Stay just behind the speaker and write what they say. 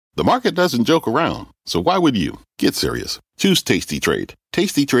The market doesn't joke around, so why would you? Get serious. Choose Tasty Trade.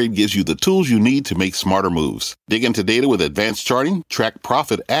 Tasty Trade gives you the tools you need to make smarter moves. Dig into data with advanced charting, track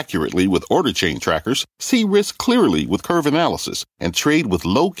profit accurately with order chain trackers, see risk clearly with curve analysis, and trade with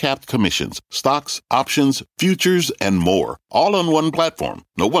low-capped commissions, stocks, options, futures, and more. All on one platform.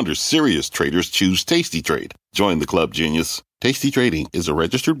 No wonder serious traders choose Tasty Trade. Join the club, genius. Tasty Trading is a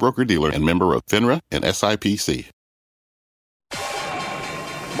registered broker-dealer and member of FINRA and SIPC.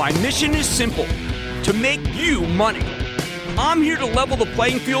 My mission is simple, to make you money. I'm here to level the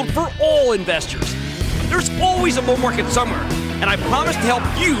playing field for all investors. There's always a bull market somewhere, and I promise to help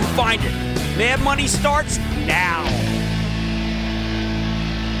you find it. Mad Money starts now.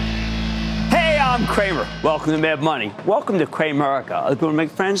 Hey, I'm Cramer. Welcome to Mad Money. Welcome to Cramerica. Other people make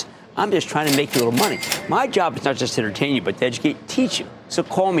friends? I'm just trying to make you a little money. My job is not just to entertain you, but to educate, teach you. So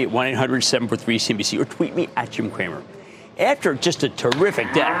call me at 1-800-743-CNBC or tweet me at Jim Cramer. After just a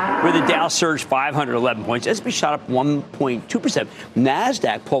terrific day, where the Dow surged 511 points, S&P shot up 1.2%,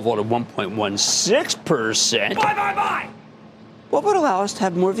 NASDAQ pole vaulted 1.16%. Buy! What would allow us to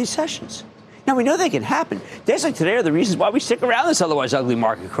have more of these sessions? Now, we know they can happen. Days like today are the reasons why we stick around this otherwise ugly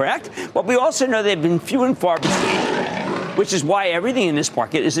market, correct? But we also know they've been few and far between, which is why everything in this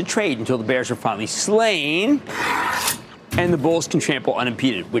market is a trade until the bears are finally slain and the bulls can trample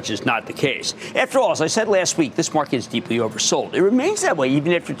unimpeded, which is not the case. After all, as I said last week, this market is deeply oversold. It remains that way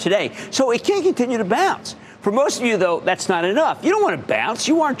even after today, so it can't continue to bounce. For most of you, though, that's not enough. You don't want to bounce.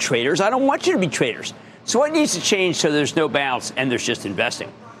 You aren't traders. I don't want you to be traders. So what needs to change so there's no bounce and there's just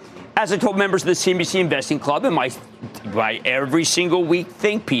investing? As I told members of the CNBC Investing Club in my every single week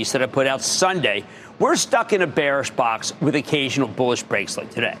think piece that I put out Sunday, we're stuck in a bearish box with occasional bullish breaks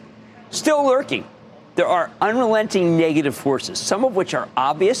like today. Still lurking. There are unrelenting negative forces, some of which are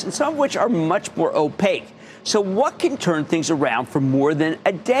obvious and some of which are much more opaque. So what can turn things around for more than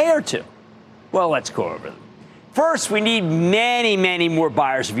a day or two? Well, let's go over them. First, we need many, many more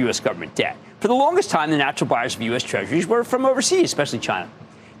buyers of U.S. government debt. For the longest time, the natural buyers of U.S. treasuries were from overseas, especially China.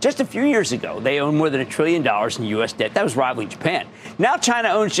 Just a few years ago, they owned more than $1 trillion in U.S. debt. That was rivaling Japan. Now China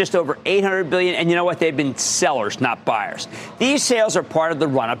owns just over $800 billion, and you know what? They've been sellers, not buyers. These sales are part of the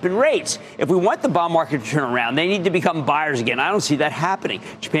run-up in rates. If we want the bond market to turn around, they need to become buyers again. I don't see that happening.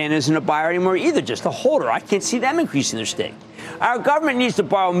 Japan isn't a buyer anymore either, just a holder. I can't see them increasing their stake. Our government needs to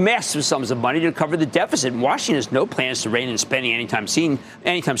borrow massive sums of money to cover the deficit. Washington has no plans to rein in spending anytime soon.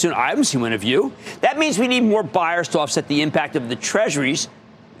 I haven't seen one of you. That means we need more buyers to offset the impact of the treasuries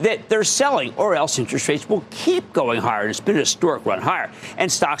that they're selling, or else interest rates will keep going higher. And it's been a historic run higher,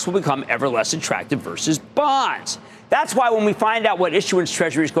 and stocks will become ever less attractive versus bonds. That's why when we find out what issuance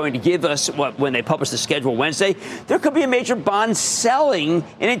Treasury is going to give us when they publish the schedule Wednesday, there could be a major bond selling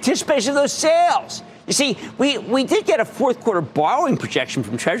in anticipation of those sales. You see, we did get a fourth quarter borrowing projection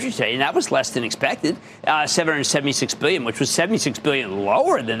from Treasury today, and that was less than expected, $776 billion, which was $76 billion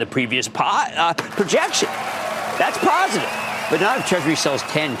lower than the previous projection. That's positive. But not if Treasury sells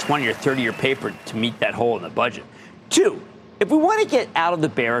 10, 20, or 30-year paper to meet that hole in the budget. Two, if we want to get out of the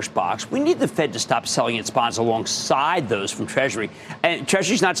bearish box, we need the Fed to stop selling its bonds alongside those from Treasury. And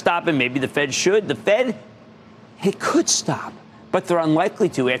Treasury's not stopping. Maybe the Fed should. The Fed, it could stop, but they're unlikely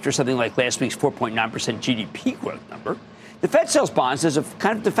to after something like last week's 4.9% GDP growth number. The Fed sells bonds as a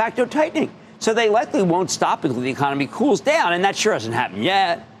kind of de facto tightening, so they likely won't stop until the economy cools down, and that sure hasn't happened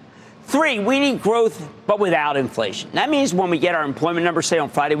yet. Three, we need growth, but without inflation. That means when we get our employment numbers, say on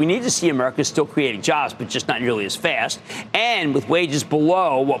Friday, we need to see America still creating jobs, but just not nearly as fast, and with wages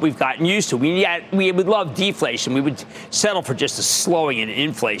below what we've gotten used to. We would love deflation. We would settle for just a slowing in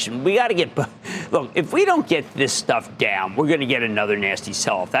inflation. We got to get – look, if we don't get this stuff down, we're going to get another nasty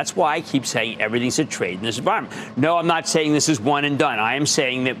sell-off. That's why I keep saying everything's a trade in this environment. No, I'm not saying this is one and done. I am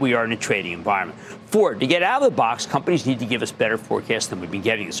saying that we are in a trading environment. Four, to get out of the box, companies need to give us better forecasts than we've been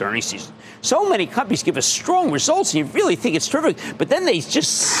getting this earnings season. So many companies give us strong results, and you really think it's terrific, but then they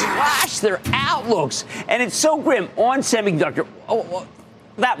just slash their outlooks, and it's so grim. On semiconductor,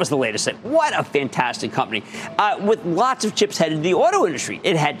 that was the latest thing. What a fantastic company. With lots of chips headed to the auto industry.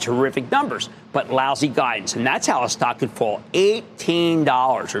 It had terrific numbers, but lousy guidance. And that's how a stock could fall $18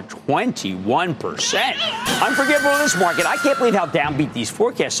 or 21%. Unforgivable in this market. I can't believe how downbeat these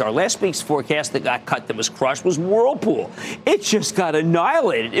forecasts are. Last week's forecast that got cut, that was crushed, was Whirlpool. It just got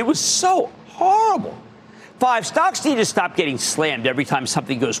annihilated. It was so horrible. 5, stocks need to stop getting slammed every time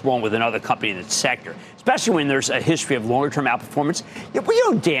something goes wrong with another company in its sector, especially when there's a history of longer-term outperformance. Yeah, we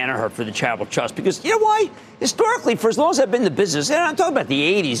owe Danaher for the charitable trust because, you know why? Historically, for as long as I've been in the business, and I'm talking about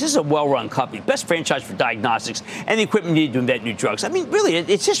the 80s, this is a well-run company, best franchise for diagnostics, and the equipment needed to invent new drugs. I mean, really,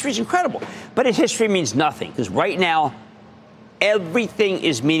 its history is incredible. But its history means nothing because right now, everything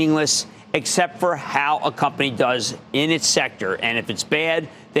is meaningless except for how a company does in its sector. And if it's bad,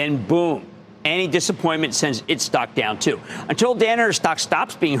 then boom. Any disappointment sends its stock down, too. Until Danaher's stock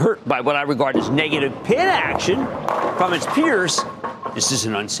stops being hurt by what I regard as negative pin action from its peers, this is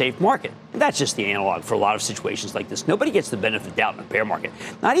an unsafe market. And that's just the analog for a lot of situations like this. Nobody gets the benefit of the doubt in a bear market,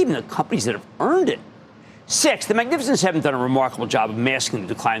 not even the companies that have earned it. 6, the Magnificent Seven done a remarkable job of masking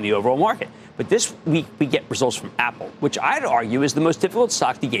the decline in the overall market. But this week, we get results from Apple, which I'd argue is the most difficult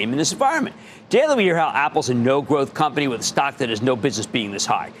stock to game in this environment. Daily, we hear how Apple's a no-growth company with a stock that has no business being this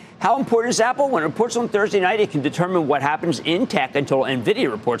high. How important is Apple? When it reports on Thursday night, it can determine what happens in tech until NVIDIA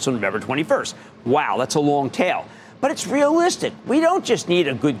reports on November 21st. Wow, that's a long tail. But it's realistic. We don't just need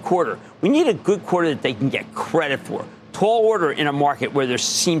a good quarter. We need a good quarter that they can get credit for. Tall order in a market where there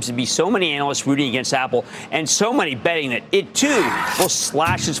seems to be so many analysts rooting against Apple and so many betting that it, too, will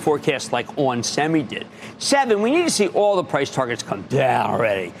slash its forecast like ON Semi did. 7, we need to see all the price targets come down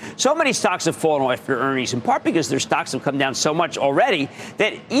already. So many stocks have fallen after earnings, in part because their stocks have come down so much already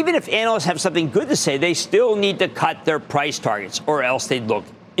that even if analysts have something good to say, they still need to cut their price targets or else they'd look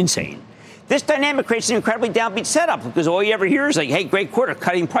insane. This dynamic creates an incredibly downbeat setup because all you ever hear is like, hey, great quarter,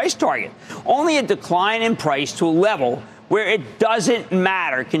 cutting price target. Only a decline in price to a level where it doesn't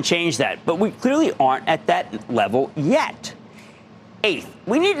matter can change that. But we clearly aren't at that level yet. 8th,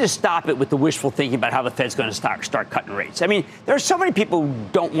 we need to stop it with the wishful thinking about how the Fed's going to start cutting rates. I mean, there are so many people who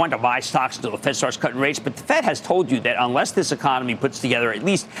don't want to buy stocks until the Fed starts cutting rates, but the Fed has told you that unless this economy puts together at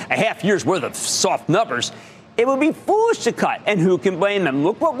least a half year's worth of soft numbers, it would be foolish to cut, and who can blame them?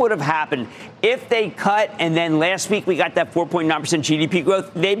 Look what would have happened if they cut, and then last week we got that 4.9% GDP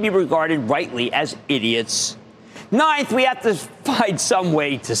growth. They'd be regarded rightly as idiots. 9th, we have to find some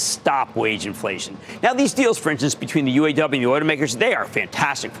way to stop wage inflation. Now, these deals, for instance, between the UAW and the automakers, they are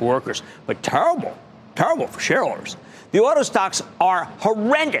fantastic for workers, but terrible for shareholders. The auto stocks are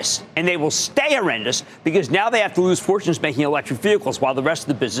horrendous, and they will stay horrendous because now they have to lose fortunes making electric vehicles while the rest of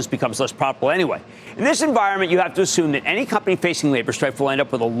the business becomes less profitable anyway. In this environment, you have to assume that any company facing labor strife will end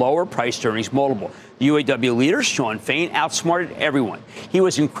up with a lower price earnings multiple. The UAW leader, Sean Fain, outsmarted everyone. He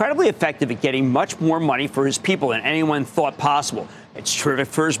was incredibly effective at getting much more money for his people than anyone thought possible. It's terrific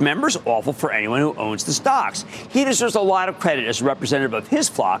for his members, awful for anyone who owns the stocks. He deserves a lot of credit as a representative of his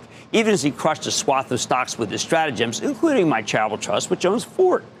flock, even as he crushed a swath of stocks with his stratagems, including my charitable trust, which owns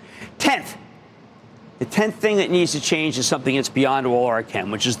Ford. 10th, the 10th thing that needs to change is something that's beyond all our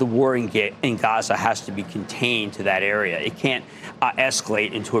ken, which is the war in Gaza has to be contained to that area. It can't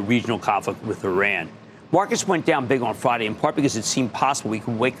escalate into a regional conflict with Iran. Markets went down big on Friday, in part because it seemed possible we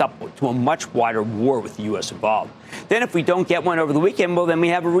could wake up to a much wider war with the U.S. involved. Then if we don't get one over the weekend, well, then we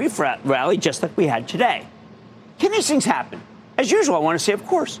have a rally just like we had today. Can these things happen? As usual, I want to say, of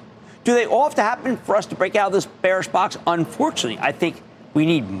course. Do they all have to happen for us to break out of this bearish box? Unfortunately, I think we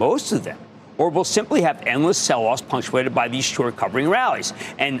need most of them. Or we'll simply have endless sell-offs punctuated by these short covering rallies.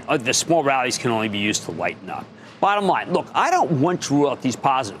 And the small rallies can only be used to lighten up. Bottom line, look, I don't want to rule out these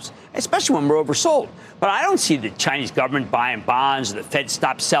positives, especially when we're oversold. But I don't see the Chinese government buying bonds or the Fed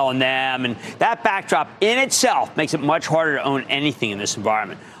stop selling them. And that backdrop in itself makes it much harder to own anything in this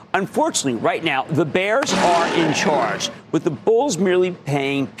environment. Unfortunately, right now, the bears are in charge, with the bulls merely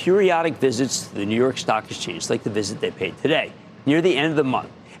paying periodic visits to the New York Stock Exchange, like the visit they paid today, near the end of the month,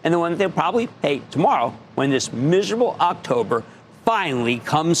 and the one that they'll probably pay tomorrow when this miserable October finally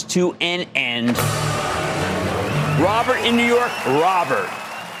comes to an end. Robert in New York. Robert.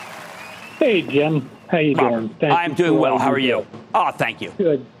 Hey, Jim. How you doing? I'm doing well. How are you? Oh, thank you.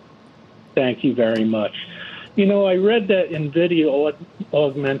 Good. Thank you very much. You know, I read that NVIDIA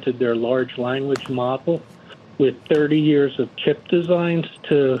augmented their large language model with 30 years of chip designs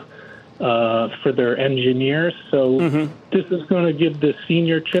for their engineers. So this is going to give the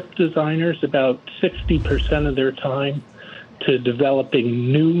senior chip designers about 60% of their time to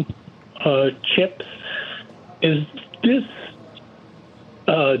developing new chips. Is this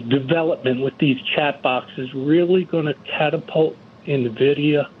development with these chat boxes really going to catapult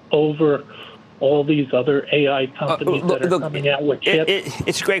NVIDIA over all these other AI companies that are coming out with chips?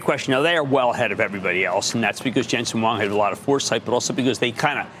 It's a great question. Now, they are well ahead of everybody else, and that's because Jensen Huang had a lot of foresight, but also because they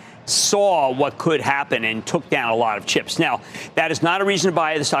kind of saw what could happen and took down a lot of chips. Now, that is not a reason to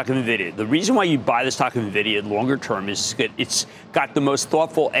buy the stock of NVIDIA. The reason why you buy the stock of NVIDIA longer term is it's got the most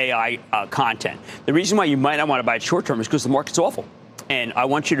thoughtful AI content. The reason why you might not want to buy it short term is because the market's awful. And I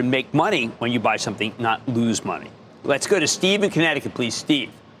want you to make money when you buy something, not lose money. Let's go to Steve in Connecticut, please.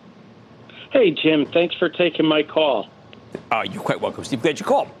 Steve. Hey, Jim. Thanks for taking my call. You're quite welcome, Steve. Glad you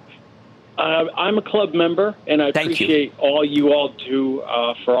called. I'm a club member, and I appreciate all you all do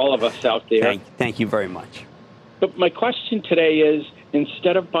for all of us out there. Thank you very much. But my question today is,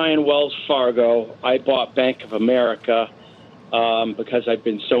 instead of buying Wells Fargo, I bought Bank of America because I've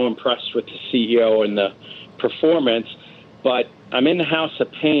been so impressed with the CEO and the performance. But I'm in the house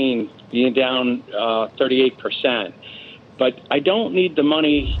of pain, being down 38%. But I don't need the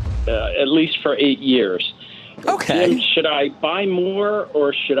money at least for 8 years. Okay. Jim, should I buy more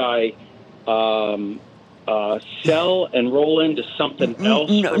or should I sell and roll into something else?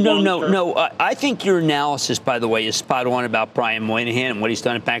 No. I think your analysis, by the way, is spot on about Brian Moynihan and what he's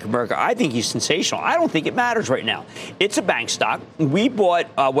done at Bank of America. I think he's sensational. I don't think it matters right now. It's a bank stock. We bought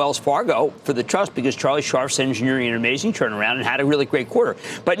Wells Fargo for the trust because Charlie Scharf's engineering an amazing turnaround and had a really great quarter.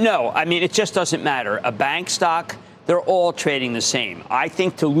 But no, I mean, it just doesn't matter. A bank stock, they're all trading the same. I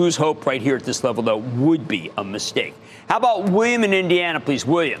think to lose hope right here at this level, though, would be a mistake. How about William in Indiana, please?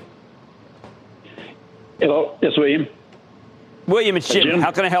 William. Hello, yes, William. William, it's Jim.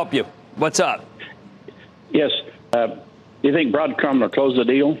 How can I help you? What's up? Yes. Do you think Broadcom will close the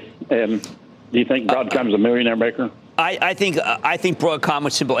deal? Do you think Broadcom's a millionaire maker? I think Broadcom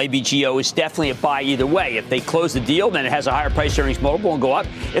with symbol ABGO is definitely a buy either way. If they close the deal, then it has a higher price earnings multiple and go up.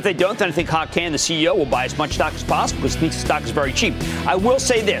 If they don't, then I think Hock Tan, the CEO, will buy as much stock as possible because the stock is very cheap. I will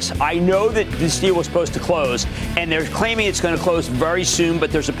say this. I know that this deal was supposed to close, and they're claiming it's going to close very soon,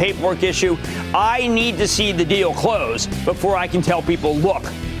 but there's a paperwork issue. I need to see the deal close before I can tell people, look,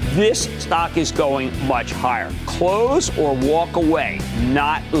 this stock is going much higher. Close or walk away,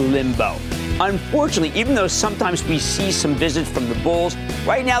 not limbo. Unfortunately, even though sometimes we see some visits from the bulls,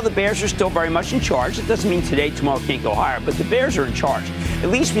 right now the bears are still very much in charge. It doesn't mean today, tomorrow can't go higher, but the bears are in charge. At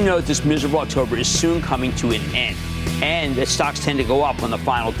least we know that this miserable October is soon coming to an end. And the stocks tend to go up on the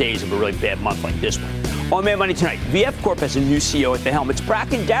final days of a really bad month like this one. On Mad Money tonight, VF Corp has a new CEO at the helm. It's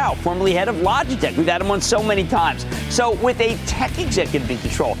Bracken Darrell, formerly head of Logitech. We've had him on so many times. So with a tech executive in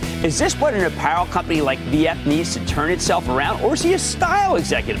control, is this what an apparel company like VF needs to turn itself around? Or is he a style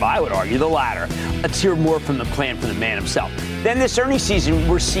executive? I would argue the latter. Let's hear more from the man himself. Then this earnings season,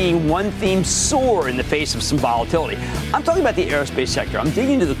 we're seeing one theme soar in the face of some volatility. I'm talking about the aerospace sector. I'm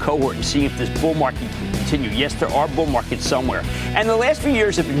digging into the cohort and seeing if this bull market can continue. Yes, there are bull markets somewhere. And the last few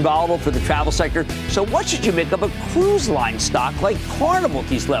years have been volatile for the travel sector. So what should you make of a cruise line stock like Carnival at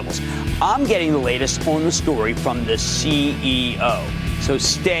these levels? I'm getting the latest on the story from the CEO. So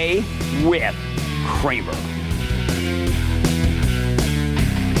stay with Cramer.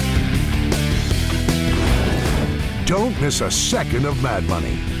 Don't miss a second of Mad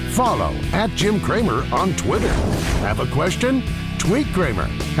Money. Follow @JimCramer on Twitter. Have a question? Tweet Cramer.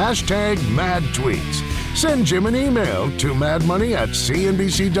 #MadTweets. Send Jim an email to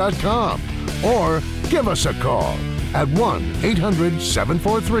madmoney@cnbc.com or give us a call at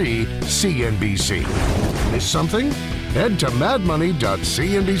 1-800-743-CNBC. Miss something? Head to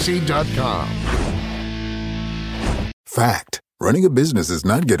madmoney.cnbc.com. Fact. Running a business is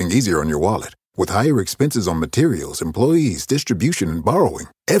not getting easier on your wallet. With higher expenses on materials, employees, distribution, and borrowing,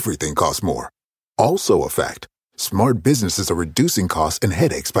 everything costs more. Also a fact. Smart businesses are reducing costs and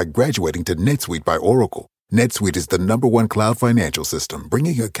headaches by graduating to NetSuite by Oracle. NetSuite is the #1 cloud financial system,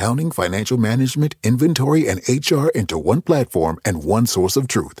 bringing accounting, financial management, inventory, and HR into one platform and one source of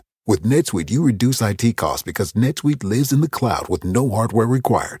truth. With NetSuite, you reduce IT costs because NetSuite lives in the cloud with no hardware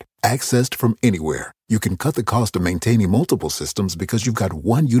required. Accessed from anywhere, you can cut the cost of maintaining multiple systems because you've got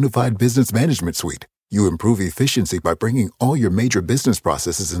one unified business management suite. You improve efficiency by bringing all your major business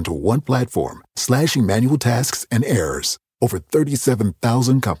processes into one platform, slashing manual tasks and errors. Over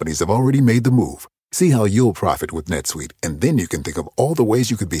 37,000 companies have already made the move. See how you'll profit with NetSuite, and then you can think of all the ways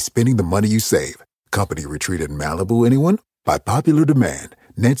you could be spending the money you save. Company retreat in Malibu, anyone? By popular demand,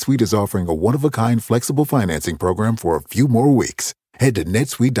 NetSuite is offering a one-of-a-kind flexible financing program for a few more weeks. Head to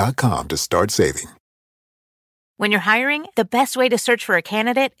netsuite.com to start saving. When you're hiring, the best way to search for a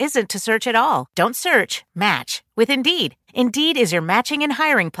candidate isn't to search at all. Don't search, match with Indeed. Indeed is your matching and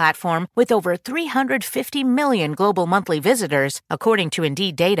hiring platform with over 350 million global monthly visitors, according to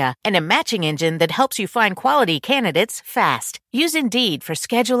Indeed data, and a matching engine that helps you find quality candidates fast. Use Indeed for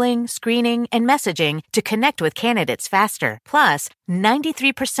scheduling, screening, and messaging to connect with candidates faster. Plus,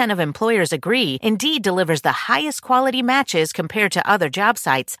 93% of employers agree Indeed delivers the highest quality matches compared to other job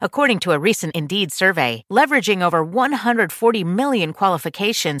sites, according to a recent Indeed survey. Leveraging over 140 million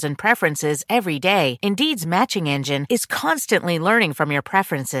qualifications and preferences every day, Indeed's matching engine is constantly learning from your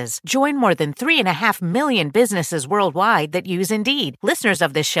preferences. Join more than 3.5 million businesses worldwide that use Indeed. Listeners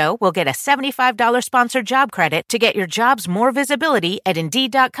of this show will get a $75 sponsored job credit to get your jobs more visibility at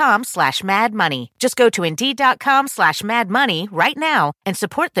Indeed.com/MadMoney. Just go to Indeed.com/MadMoney right now and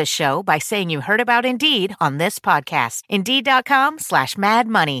support this show by saying you heard about Indeed on this podcast.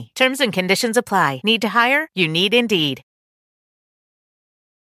 Indeed.com/MadMoney. Terms and conditions apply. Need to hire? You need Indeed.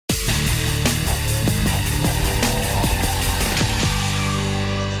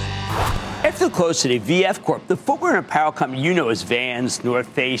 After the close today, VF Corp, the footwear and apparel company you know as Vans, North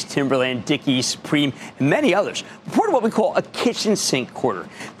Face, Timberland, Dickies, Supreme, and many others, reported what we call a kitchen sink quarter.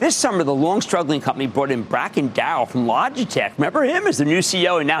 This summer, the long-struggling company brought in Bracken Darrell from Logitech. Remember him as the new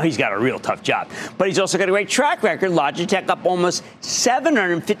CEO, and now he's got a real tough job. But he's also got a great track record. Logitech up almost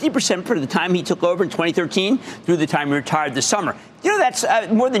 750% for the time he took over in 2013 through the time he retired this summer. You know, that's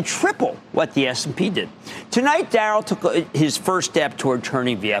more than triple what the S&P did. Tonight, Darrell took his first step toward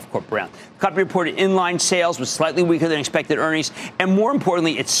turning VF Corp around. The company reported inline sales with slightly weaker than expected earnings, and more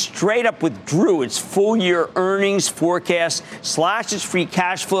importantly, it straight up withdrew its full-year earnings forecast, slashed its free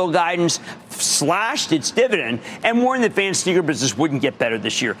cash flow guidance, slashed its dividend, and warned that Vans sneaker business wouldn't get better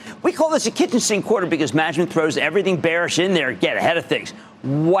this year. We call this a kitchen sink quarter because management throws everything bearish in there to get ahead of things.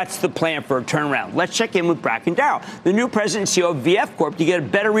 What's the plan for a turnaround? Let's check in with Bracken Darrell, the new president and CEO of VF Corp, to get a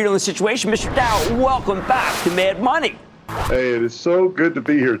better read on the situation. Mr. Darrell, welcome back to Mad Money. Hey, it is so good to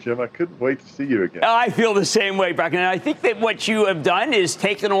be here, Jim. I couldn't wait to see you again. I feel the same way, Bracken. And I think that what you have done is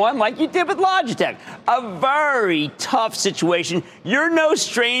taken on, like you did with Logitech, a very tough situation. You're no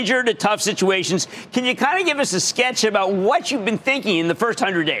stranger to tough situations. Can you kind of give us a sketch about what you've been thinking in the first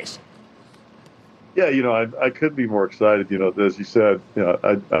 100 days? Yeah, I couldn't be more excited. As you said,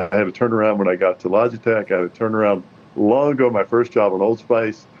 I had a turnaround when I got to Logitech. I had a turnaround long ago, my first job on Old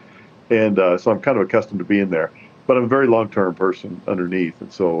Spice. And so I'm kind of accustomed to being there. But I'm a very long-term person underneath.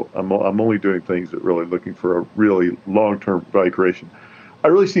 And so I'm only doing things that really looking for a really long-term value creation. I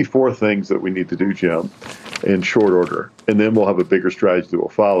really see four things that we need to do, Jim, in short order. And then we'll have a bigger strategy that will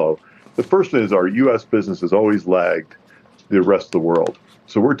follow. The first is our U.S. business has always lagged the rest of the world.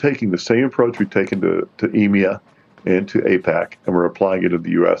 So we're taking the same approach we've taken to EMEA and to APAC, and we're applying it in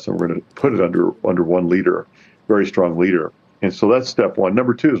the U.S., and we're going to put it under one leader, very strong leader. And so that's step one.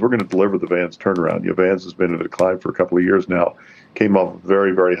 Number two is we're going to deliver the Vans turnaround. Vans has been in a decline for a couple of years now, came off a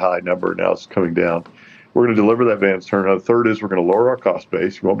very, very high number. Now it's coming down. We're going to deliver that Vans turnaround. The third is we're going to lower our cost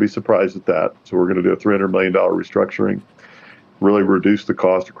base. You won't be surprised at that. So we're going to do a $300 million restructuring, really reduce the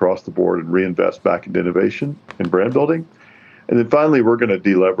cost across the board and reinvest back into innovation and brand building. And then finally, we're going to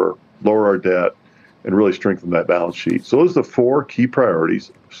delever, lower our debt, and really strengthen that balance sheet. So those are the four key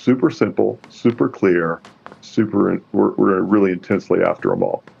priorities. Super simple, super clear, we're really intensely after them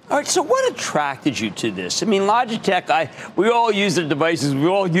all. All right, so what attracted you to this? I mean, Logitech, we all use their devices. We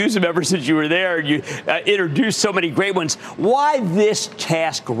all use them ever since you were there. You introduced so many great ones. Why this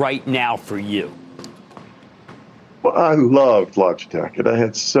task right now for you? Well, I loved Logitech, and I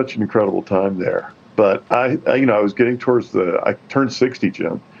had such an incredible time there. But I was getting towards I turned 60,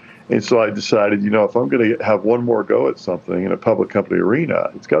 Jim. And so I decided, if I'm going to have one more go at something in a public company arena,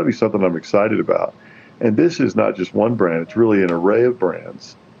 it's got to be something I'm excited about. And this is not just one brand. It's really an array of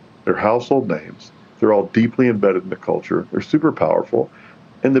brands. They're household names. They're all deeply embedded in the culture. They're super powerful.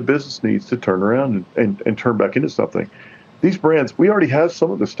 And the business needs to turn around and turn back into something. These brands, we already have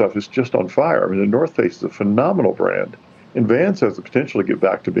some of this stuff that's just on fire. I mean, the North Face is a phenomenal brand. And Vans has the potential to get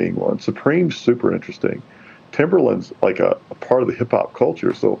back to being one. Supreme's super interesting. Timberland's like a part of the hip-hop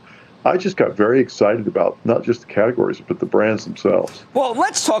culture. So I just got very excited about not just the categories, but the brands themselves. Well,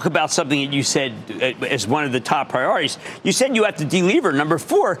 let's talk about something that you said as one of the top priorities. You said you have to delever. Number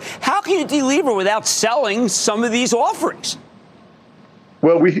 4, how can you delever without selling some of these offerings?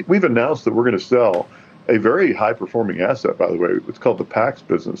 Well, we've announced that we're going to sell a very high-performing asset, by the way. It's called the PAX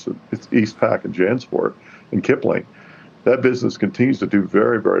business. It's Eastpak and JanSport and Kipling. That business continues to do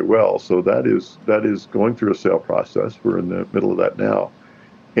very, very well. So that is going through a sale process. We're in the middle of that now.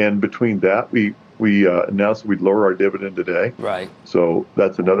 And between that, we announced that we'd lower our dividend today. Right. So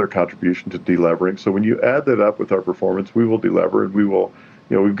that's another contribution to delevering. So when you add that up with our performance, we will delever, and we will,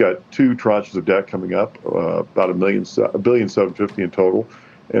 we've got 2 tranches of debt coming up, about $1.75 billion in total,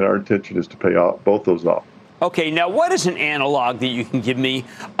 and our intention is to pay off both those off. Okay, now what is an analog that you can give me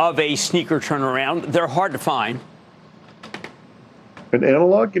of a sneaker turnaround? They're hard to find. An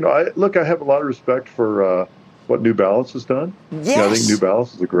analog, I have a lot of respect for what New Balance has done. Yes. I think New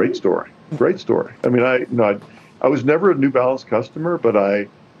Balance is a great story. Great story. I mean, I was never a New Balance customer, but I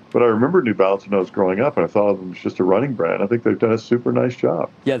But I remember New Balance when I was growing up, and I thought of them as just a running brand. I think they've done a super nice job.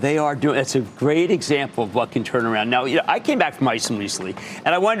 Yeah, they are doing. It's a great example of what can turn around. Now, I came back from Iceland recently,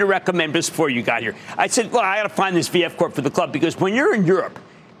 and I wanted to recommend just before you got here. I said, well, I got to find this VF Corp for the club because when you're in Europe,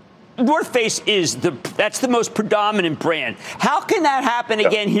 North Face that's the most predominant brand. How can that happen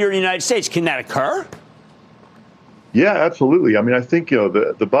again here in the United States? Can that occur? Yeah, absolutely. I mean, I think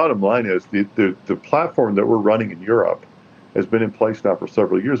the bottom line is the platform that we're running in Europe has been in place now for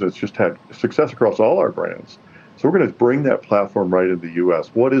several years. It's just had success across all our brands. So we're going to bring that platform right into the U.S.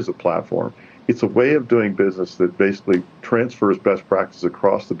 What is a platform? It's a way of doing business that basically transfers best practices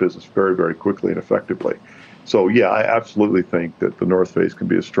across the business very, very quickly and effectively. So, yeah, I absolutely think that the North Face can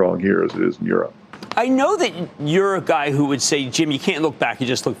be as strong here as it is in Europe. I know that you're a guy who would say, Jim, you can't look back, you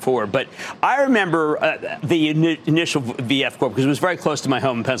just look forward. But I remember the initial VF Corp because it was very close to my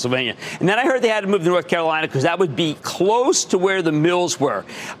home in Pennsylvania. And then I heard they had to move to North Carolina because that would be close to where the mills were.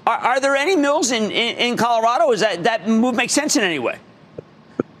 Are there any mills in Colorado? Is that move make sense in any way?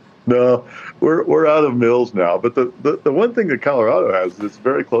 No, we're out of mills now. But the one thing that Colorado has is it's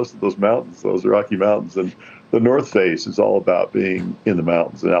very close to those mountains, those Rocky Mountains. And the North Face is all about being in the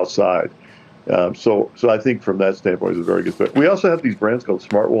mountains and outside. So I think from that standpoint, it's a very good fit. We also have these brands called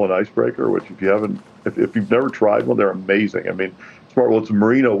Smartwool and Icebreaker, which if you've never tried one, they're amazing. I mean, Smartwool, it's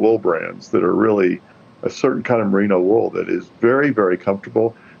merino wool brands that are really a certain kind of merino wool that is very, very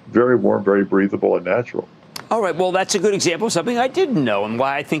comfortable, very warm, very breathable, and natural. All right. Well, that's a good example of something I didn't know and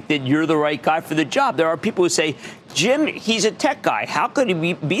why I think that you're the right guy for the job. There are people who say, Jim, he's a tech guy. How could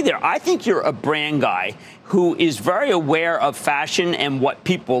he be there? I think you're a brand guy who is very aware of fashion and what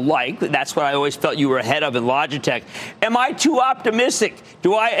people like. That's what I always felt you were ahead of in Logitech. Am I too optimistic?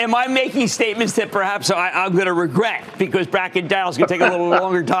 Am I making statements that perhaps I'm going to regret because Bracken Darrell's going to take a little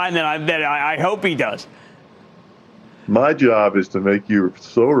longer time than I hope he does? My job is to make you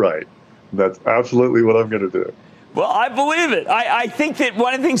so right. That's absolutely what I'm going to do. Well, I believe it. I think that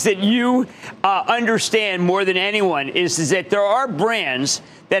one of the things that you understand more than anyone is that there are brands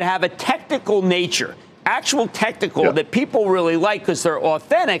that have a technical nature, actual technical, that people really like because they're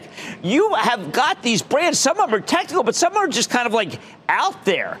authentic. You have got these brands. Some of them are technical, but some are just kind of like out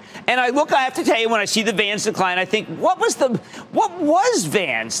there. And I have to tell you, when I see the Vans decline, I think, what was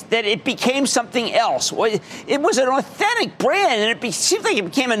Vans that it became something else? It was an authentic brand, and it seems like it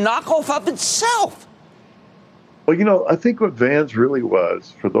became a knockoff of itself. Well, I think what Vans really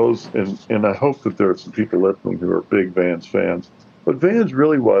was, for those, and I hope that there are some people listening who are big Vans fans, what Vans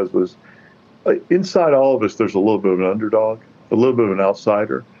really was inside all of us, there's a little bit of an underdog, a little bit of an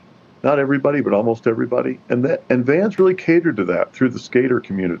outsider. Not everybody, but almost everybody. And Vans really catered to that through the skater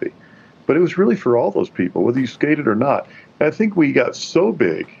community. But it was really for all those people, whether you skated or not. And I think we got so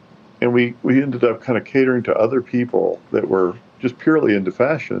big, and we ended up kind of catering to other people that were just purely into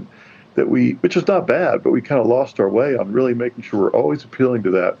fashion, which is not bad, but we kind of lost our way on really making sure we're always appealing to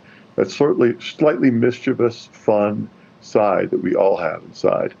that slightly mischievous, fun side that we all have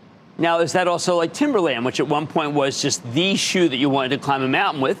inside. Now, is that also like Timberland, which at one point was just the shoe that you wanted to climb a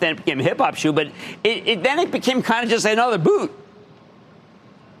mountain with? Then it became a hip-hop shoe, but then it became kind of just another boot.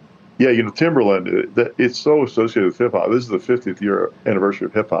 Yeah, Timberland, it's so associated with hip-hop. This is the 50th year anniversary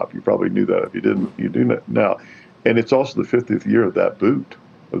of hip-hop. You probably knew that. If you didn't, you do now. And it's also the 50th year of that boot,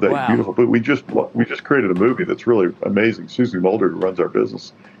 of that beautiful boot. We just created a movie that's really amazing. Susie Mulder, who runs our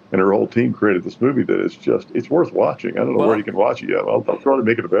business, and her whole team created this movie that is it's worth watching. I don't know where you can watch it yet. I'll try to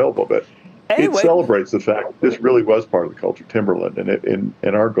make it available, but anyway, it celebrates the fact that this really was part of the culture, Timberland, and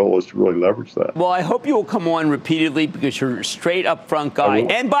our goal is to really leverage that. Well, I hope you will come on repeatedly because you're a straight up front guy.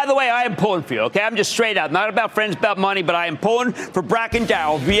 And by the way, I am pulling for you, okay? I'm just straight up. Not about friends, about money, but I am pulling for Bracken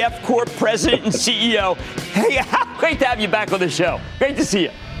Darrell, VF Corp President and CEO. Hey, great to have you back on the show. Great to see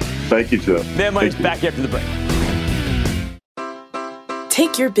you. Thank you, Jeff. Mad Money's back after the break.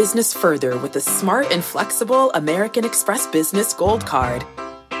 Take your business further with the smart and flexible American Express Business Gold Card.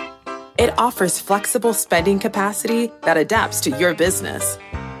 It offers flexible spending capacity that adapts to your business.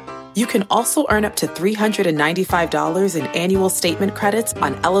 You can also earn up to $395 in annual statement credits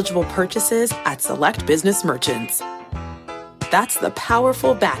on eligible purchases at select business merchants. That's the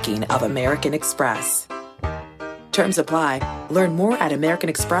powerful backing of American Express. Terms apply. Learn more at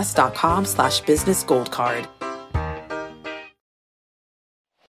americanexpress.com/business gold card.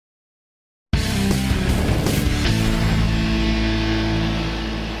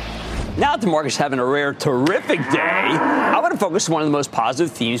 Now that the market's having a rare, terrific day, I want to focus on one of the most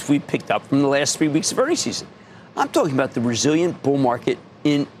positive themes we picked up from the last 3 weeks of earnings season. I'm talking about the resilient bull market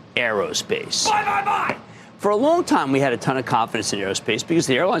in aerospace. Buy! For a long time, we had a ton of confidence in aerospace because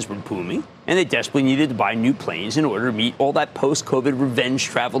the airlines were booming and they desperately needed to buy new planes in order to meet all that post-COVID revenge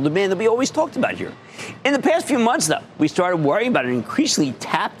travel demand that we always talked about here. In the past few months, though, we started worrying about an increasingly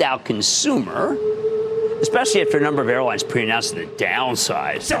tapped-out consumer, especially after a number of airlines pre-announced the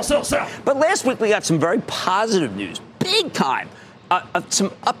downside. Sell. But last week, we got some very positive news, big time, some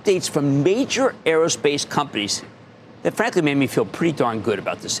updates from major aerospace companies that frankly made me feel pretty darn good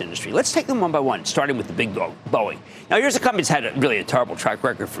about this industry. Let's take them one by one, starting with the big Boeing. Now, here's a company that's had really a terrible track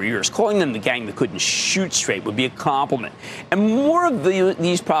record for years. Calling them the gang that couldn't shoot straight would be a compliment. And more of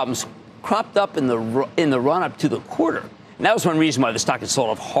these problems cropped up in the run-up to the quarter. And that was one reason why the stock had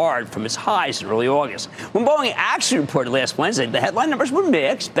sold off hard from its highs in early August. When Boeing actually reported last Wednesday, the headline numbers were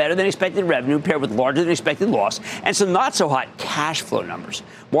mixed, better than expected revenue paired with larger than expected loss, and some not-so-hot cash flow numbers.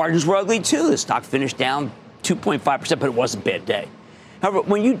 Margins were ugly, too. The stock finished down 2.5%, but it was a bad day. However,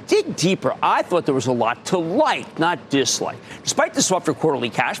 when you dig deeper, I thought there was a lot to like, not dislike. Despite the softer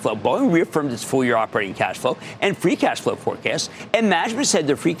quarterly cash flow, Boeing reaffirmed its full-year operating cash flow and free cash flow forecasts, and management said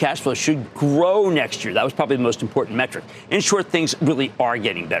their free cash flow should grow next year. That was probably the most important metric. In short, things really are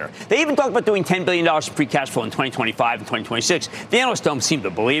getting better. They even talked about doing $10 billion in free cash flow in 2025 and 2026. The analysts don't seem to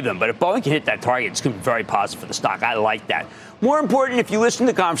believe them, but if Boeing can hit that target, it's going to be very positive for the stock. I like that. More important, if you listen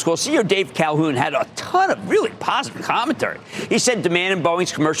to the conference call, CEO Dave Calhoun had a ton of really positive commentary. He said demand in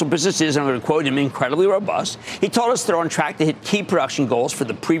Boeing's commercial business is, and I'm going to quote him, incredibly robust. He told us they're on track to hit key production goals for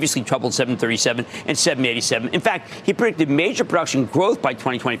the previously troubled 737 and 787. In fact, he predicted major production growth by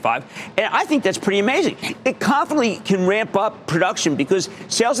 2025, and I think that's pretty amazing. It confidently can ramp up production because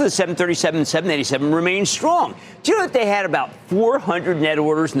sales of the 737 and 787 remain strong. Do you know that they had about 400 net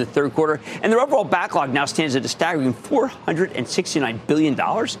orders in the third quarter, and their overall backlog now stands at a staggering $469 billion,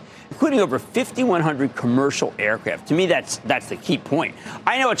 including over 5,100 commercial aircraft. To me, that's the key point.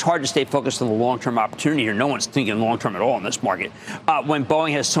 I know it's hard to stay focused on the long-term opportunity here. No one's thinking long-term at all in this market when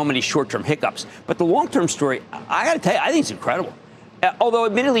Boeing has so many short-term hiccups. But the long-term story, I got to tell you, I think it's incredible. Although,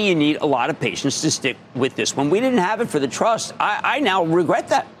 admittedly, you need a lot of patience to stick with this one. We didn't have it for the trust. I now regret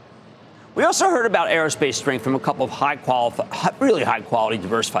that. We also heard about aerospace strength from a couple of really high-quality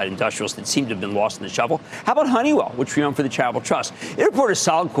diversified industrials that seem to have been lost in the shuffle. How about Honeywell, which we own for the Charitable Trust? It reported a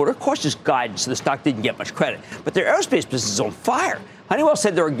solid quarter, cautious guidance, so the stock didn't get much credit. But their aerospace business is on fire. Honeywell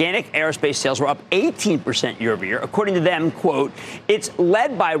said their organic aerospace sales were up 18% year over year. According to them, quote, it's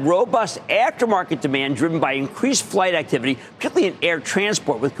led by robust aftermarket demand driven by increased flight activity, particularly in air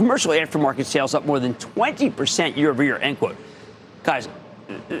transport, with commercial aftermarket sales up more than 20% year over year, end quote. Guys,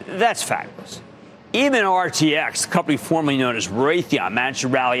 that's fabulous. Even RTX, the company formerly known as Raytheon, managed to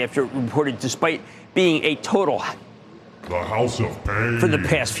rally after it reported despite being a total the house of pain for the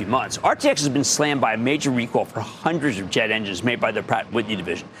past few months. RTX has been slammed by a major recall for hundreds of jet engines made by their Pratt & Whitney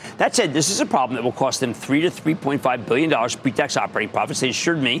division. That said, this is a problem that will cost them $3 to $3.5 billion pre-tax operating profits. They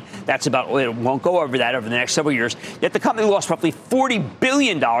assured me that's about it won't go over that over the next several years. Yet the company lost roughly $40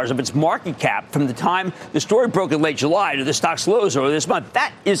 billion of its market cap from the time the story broke in late July to the stock's lows earlier this month.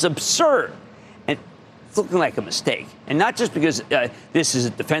 That is absurd. And it's looking like a mistake. And not just because this is a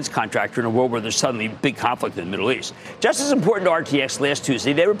defense contractor in a world where there's suddenly big conflict in the Middle East. Just as important to RTX last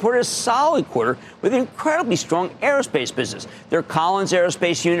Tuesday, they reported a solid quarter with an incredibly strong aerospace business. Their Collins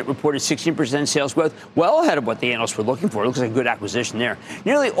Aerospace unit reported 16% sales growth, well ahead of what the analysts were looking for. It looks like a good acquisition there.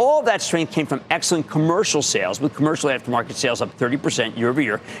 Nearly all of that strength came from excellent commercial sales, with commercial aftermarket sales up 30% year over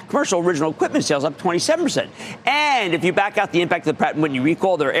year, commercial original equipment sales up 27%. And if you back out the impact of the Pratt & Whitney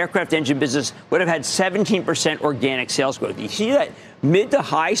recall, their aircraft engine business would have had 17% organic sales growth. You see that mid to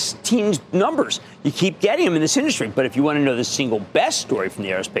high teens numbers. You keep getting them in this industry. But if you want to know the single best story from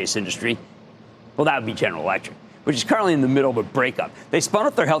the aerospace industry, well, that would be General Electric, which is currently in the middle of a breakup. They spun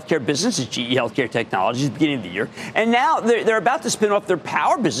off their healthcare business as GE Healthcare Technologies at the beginning of the year. And now they're about to spin off their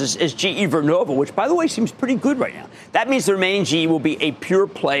power business as GE Vernova, which, by the way, seems pretty good right now. That means the remaining GE will be a pure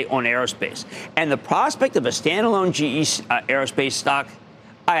play on aerospace. And the prospect of a standalone GE aerospace stock,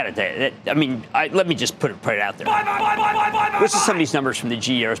 I got to tell you, let me just put it out there. This is some of these numbers from the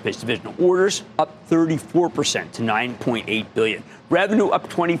GE Aerospace division. Orders up 34% to $9.8 billion. Revenue up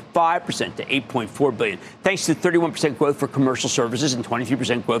 25% to $8.4 billion, thanks to 31% growth for commercial services and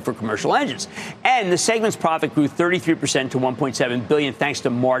 23% growth for commercial engines. And the segment's profit grew 33% to $1.7 billion, thanks to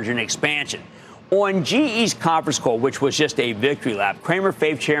margin expansion. On GE's conference call, which was just a victory lap, Cramer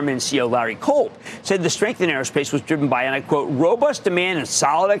Fave chairman and CEO Larry Kolb said the strength in aerospace was driven by, and I quote, robust demand and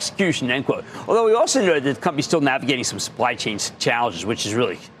solid execution, end quote. Although we also noted that the company's still navigating some supply chain challenges, which is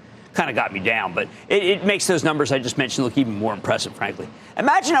really kind of got me down. But it makes those numbers I just mentioned look even more impressive, frankly.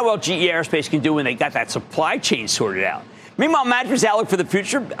 Imagine how well GE Aerospace can do when they got that supply chain sorted out. Meanwhile, management's outlook for the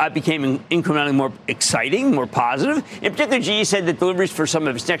future became incrementally more exciting, more positive. In particular, GE said that deliveries for some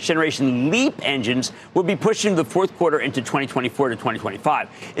of its next-generation LEAP engines will be pushed into the fourth quarter into 2024 to 2025.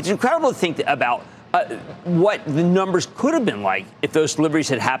 It's incredible to think about what the numbers could have been like if those deliveries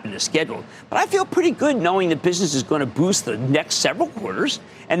had happened as scheduled. But I feel pretty good knowing the business is going to boost the next several quarters,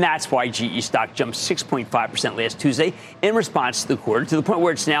 and that's why GE stock jumped 6.5% last Tuesday in response to the quarter, to the point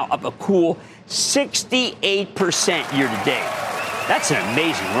where it's now up a cool 68% year to date. That's an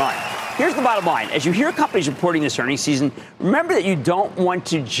amazing run. Here's the bottom line. As you hear companies reporting this earnings season, remember that you don't want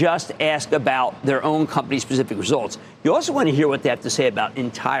to just ask about their own company-specific results. You also want to hear what they have to say about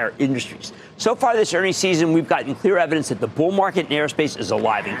entire industries. So far this earnings season, we've gotten clear evidence that the bull market in aerospace is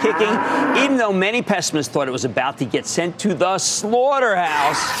alive and kicking, even though many pessimists thought it was about to get sent to the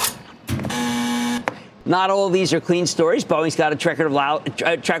slaughterhouse. Not all of these are clean stories. Boeing's got a track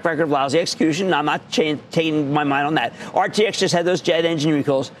record of lousy execution. I'm not changing my mind on that. RTX just had those jet engine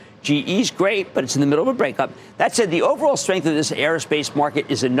recalls. GE's great, but it's in the middle of a breakup. That said, the overall strength of this aerospace market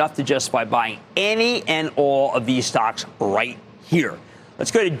is enough to justify buying any and all of these stocks right here.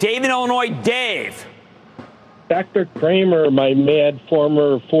 Let's go to Dave in Illinois. Dave. Dr. Cramer, my mad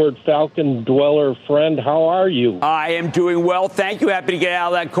former Ford Falcon dweller friend, how are you? I am doing well. Thank you. Happy to get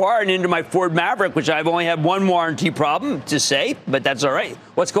out of that car and into my Ford Maverick, which I've only had one warranty problem to say, but that's all right.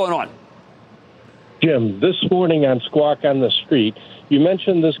 What's going on? Jim, this morning on Squawk on the Street, you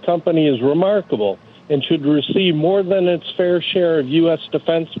mentioned this company is remarkable and should receive more than its fair share of U.S.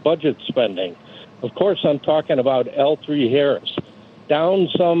 defense budget spending. Of course, I'm talking about L3Harris. Down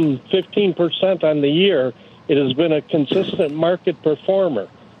some 15% on the year, it has been a consistent market performer.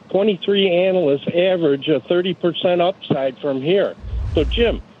 23 analysts average a 30% upside from here. So,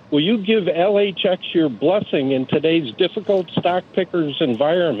 Jim, will you give LHX your blessing in today's difficult stock pickers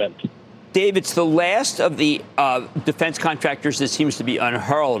environment? Dave, it's the last of the defense contractors that seems to be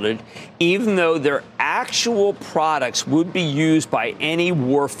unheralded, even though their actual products would be used by any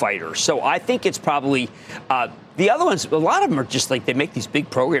warfighter. So I think it's probably the other ones. A lot of them are just like they make these big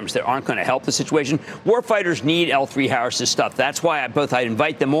programs that aren't going to help the situation. Warfighters need L3Harris's stuff. That's why I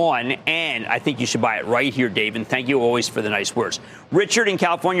invite them on, and I think you should buy it right here, Dave. And thank you always for the nice words. Richard in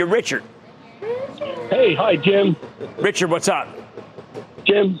California. Richard. Hey, hi, Jim. Richard, what's up?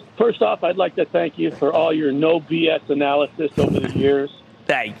 Jim, first off, I'd like to thank you for all your no BS analysis over the years.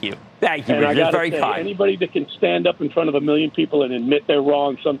 Thank you. Thank you, and Richard. I Very say, kind. Anybody that can stand up in front of a million people and admit they're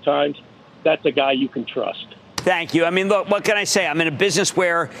wrong sometimes, that's a guy you can trust. Thank you. I mean, look, what can I say? I'm in a business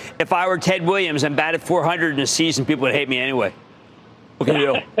where if I were Ted Williams and batted 400 in a season, people would hate me anyway. What can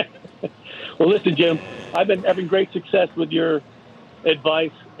you do? Well, listen, Jim, I've been having great success with your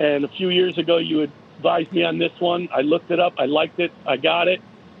advice, and a few years ago you advised me on this one. I looked it up. I liked it. I got it.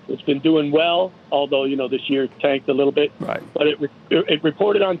 It's been doing well, although, this year tanked a little bit. Right. But it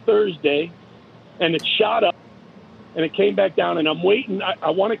reported on Thursday, and it shot up, and it came back down, and I'm waiting. I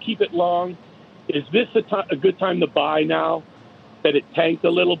want to keep it long. Is this a good time to buy now that it tanked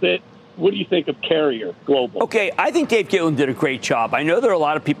a little bit? What do you think of Carrier Global? Okay, I think Dave Gitlin did a great job. I know there are a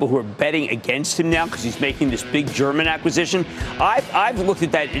lot of people who are betting against him now because he's making this big German acquisition. I've looked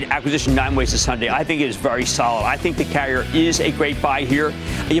at that acquisition 9 ways to Sunday. I think it is very solid. I think the Carrier is a great buy here.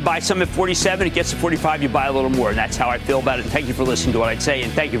 You buy some at 47, it gets to 45, you buy a little more, and that's how I feel about it. And thank you for listening to what I'd say,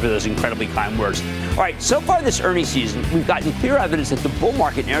 and thank you for those incredibly kind words. All right, so far this earnings season, we've gotten clear evidence that the bull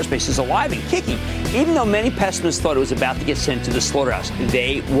market in aerospace is alive and kicking, even though many pessimists thought it was about to get sent to the slaughterhouse.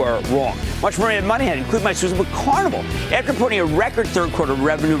 They were wrong. Much more in Money Head, including my Susan with Carnival. After reporting a record third quarter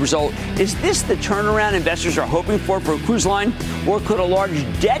revenue result, is this the turnaround investors are hoping for a cruise line? Or could a large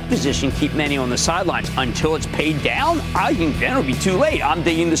debt position keep many on the sidelines until it's paid down? I think then it'll be too late. I'm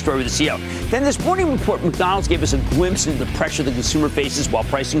digging the story with the CEO. Then this morning report, McDonald's gave us a glimpse into the pressure the consumer faces while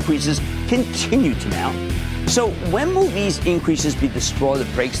price increases continue to mount. So when will these increases be the straw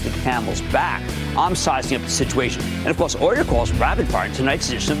that breaks the camel's back? I'm sizing up the situation. And, of course, all your calls rapid fire in tonight's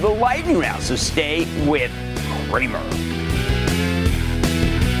edition of the Lightning Round. So stay with Cramer.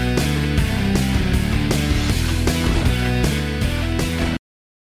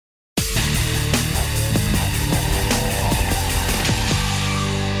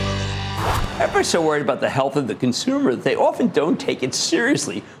 Everybody's so worried about the health of the consumer that they often don't take it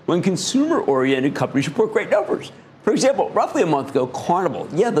seriously when consumer-oriented companies report great numbers. For example, roughly a month ago, Carnival,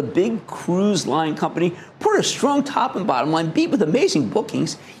 the big cruise line company, reported a strong top and bottom line beat with amazing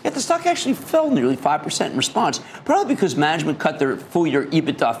bookings, yet the stock actually fell nearly 5% in response, probably because management cut their full-year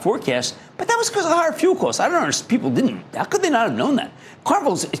EBITDA forecast, but that was because of higher fuel costs. I don't understand. People didn't. How could they not have known that?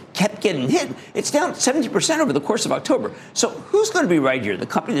 Carnival's kept getting hit. It's down 70% over the course of October. So who's going to be right here? The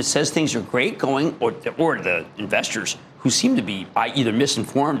company that says things are great going, or the investors who seem to be either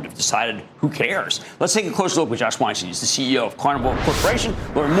misinformed or decided who cares. Let's take a closer look with Josh Weinstein. He's the CEO of Carnival Corporation.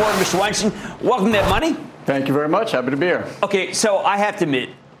 Learn more, Mr. Weinstein. Welcome to Mad Money. Thank you very much. Happy to be here. Okay, so I have to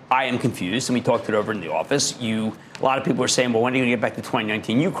admit, I am confused, and we talked it over in the office. A lot of people are saying, well, when are you going to get back to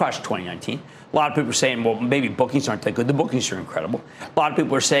 2019? You crushed 2019. A lot of people are saying, well, maybe bookings aren't that good. The bookings are incredible. A lot of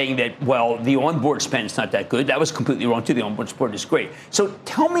people are saying that, well, the onboard spend is not that good. That was completely wrong, too. The onboard spend is great. So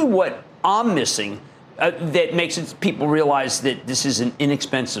tell me what I'm missing that makes people realize that this is an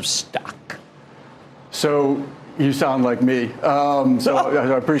inexpensive stock. So you sound like me. So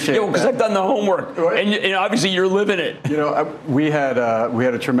I appreciate it. Because I've done the homework, and obviously you're living it. We had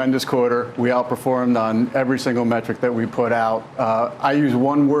a tremendous quarter. We outperformed on every single metric that we put out. I use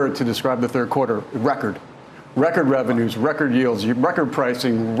one word to describe the third quarter: record. Record revenues, record yields, record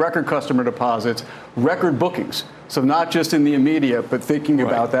pricing, record customer deposits, record bookings. So not just in the immediate, but thinking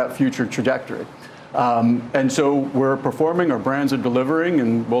about that future trajectory. And so we're performing, our brands are delivering,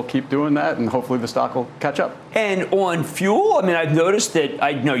 and we'll keep doing that, and hopefully the stock will catch up. And on fuel, I mean, I've noticed that,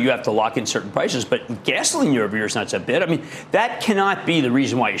 I know you have to lock in certain prices, but gasoline year-over-year is not so bad. I mean, that cannot be the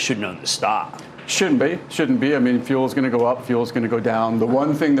reason why you shouldn't own the stock. Shouldn't be. I mean, fuel is going to go up, fuel is going to go down. The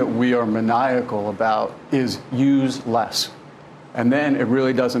one thing that we are maniacal about is use less. And then it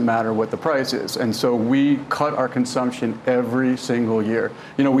really doesn't matter what the price is. And so we cut our consumption every single year.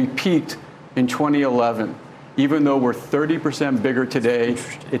 We peaked in 2011. Even though we're 30% bigger today,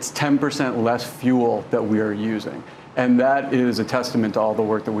 it's 10% less fuel that we are using. And that is a testament to all the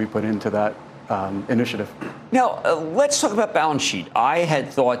work that we put into that initiative. Now, let's talk about balance sheet. I had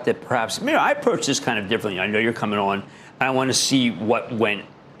thought that perhaps, I approach this kind of differently. I know you're coming on, and I want to see what went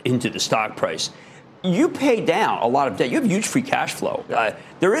into the stock price. You pay down a lot of debt. You have huge free cash flow.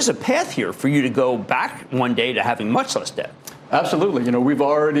 There is a path here for you to go back one day to having much less debt. Absolutely.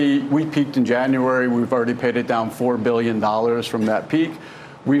 We peaked in January. We've already paid it down $4 billion from that peak.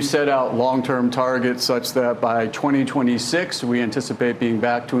 We've set out long-term targets such that by 2026, we anticipate being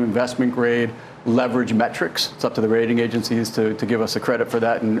back to investment grade leverage metrics. It's up to the rating agencies to give us a credit for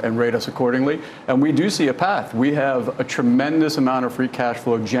that and rate us accordingly. And we do see a path. We have a tremendous amount of free cash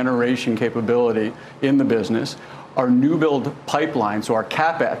flow generation capability in the business. Our new build pipeline, so our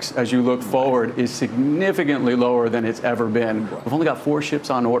CapEx, as you look forward, is significantly lower than it's ever been. We've only got 4 ships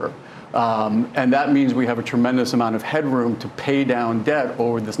on order. And that means we have a tremendous amount of headroom to pay down debt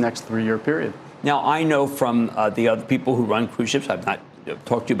over this next 3-year period. Now, I know from the other people who run cruise ships, I've not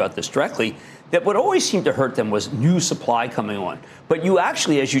talked to you about this directly, that what always seemed to hurt them was new supply coming on. But you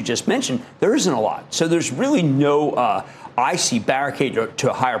actually, as you just mentioned, there isn't a lot. So there's really no, I see, barricade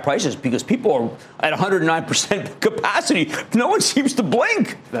to higher prices because people are at 109% capacity. No one seems to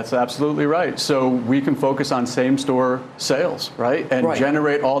blink. That's absolutely right. So we can focus on same-store sales, right? And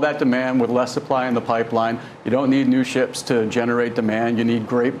generate all that demand with less supply in the pipeline. You don't need new ships to generate demand. You need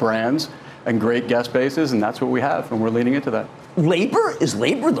great brands and great guest bases, and that's what we have, and we're leaning into that. Is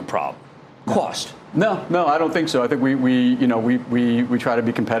labor the problem? Cost? No, I don't think so. I think we try to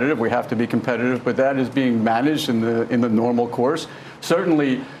be competitive. We have to be competitive, but that is being managed in the normal course.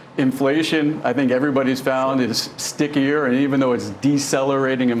 Certainly, inflation, I think everybody's found, is stickier, and even though it's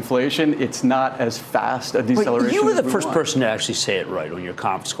decelerating inflation, it's not as fast a deceleration. But you were the first person to actually say it right on your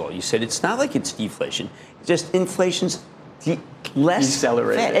conference call. You said it's not like it's deflation; it's just inflation's less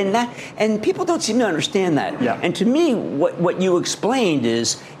decelerating, and people don't seem to understand that. Yeah. And to me, what you explained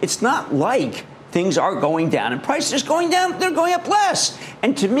is it's not like things are going down and prices are going down; they're going up less.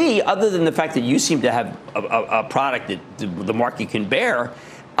 And to me, other than the fact that you seem to have a product that the market can bear,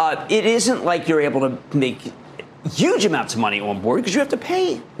 it isn't like you're able to make huge amounts of money on board because you have to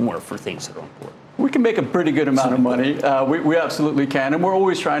pay more for things that are on board. We can make a pretty good amount of money. We absolutely can. And we're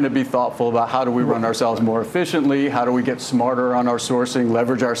always trying to be thoughtful about how do we run ourselves more efficiently, how do we get smarter on our sourcing,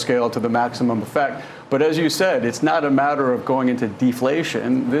 leverage our scale to the maximum effect. But as you said, it's not a matter of going into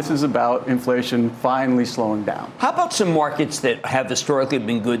deflation. This is about inflation finally slowing down. How about some markets that have historically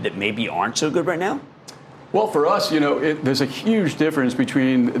been good that maybe aren't so good right now? Well, for us, there's a huge difference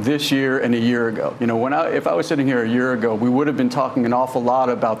between this year and a year ago. If I was sitting here a year ago, we would have been talking an awful lot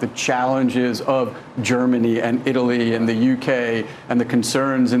about the challenges of Germany and Italy and the UK and the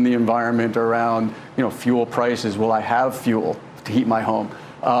concerns in the environment around, fuel prices. Will I have fuel to heat my home?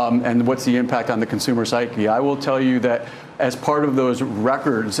 And what's the impact on the consumer psyche? I will tell you that as part of those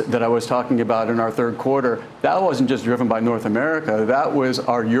records that I was talking about in our third quarter, that wasn't just driven by North America. That was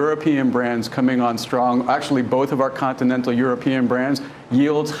our European brands coming on strong. Actually, both of our continental European brands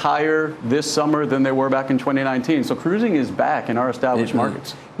yields higher this summer than they were back in 2019. So cruising is back in our established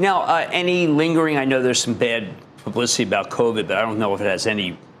markets. Now, any lingering, I know there's some bad publicity about COVID, but I don't know if it has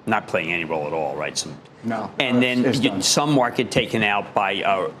not playing any role at all, right? Some No. And then some market taken out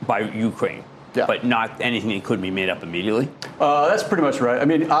by Ukraine. Yeah. But not anything that could be made up immediately? That's pretty much right. I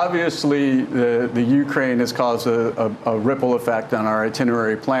mean, obviously, the Ukraine has caused a ripple effect on our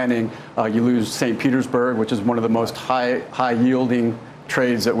itinerary planning. You lose St. Petersburg, which is one of the most high-yielding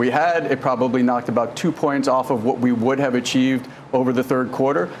trades that we had. It probably knocked about 2 points off of what we would have achieved over the third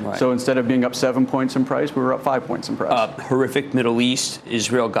quarter. Right. So instead of being up 7 points in price, we were up 5 points in price. Horrific Middle East,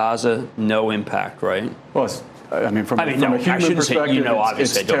 Israel, Gaza, no impact, right? Well, from a human perspective,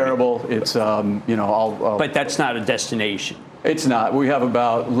 it's terrible. It's, but that's not a destination. It's not. We have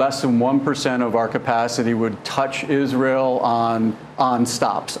about less than 1% of our capacity would touch Israel on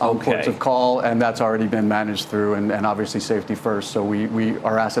stops, on ports of call, and that's already been managed through, and obviously safety first. So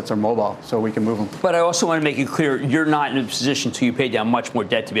our assets are mobile, so we can move them. But I also want to make it clear, you're not in a position to you pay down much more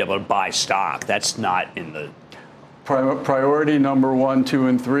debt to be able to buy stock. That's not in the... Priority number 1, 2,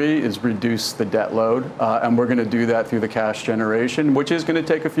 and 3 is reduce the debt load, and we're going to do that through the cash generation, which is going to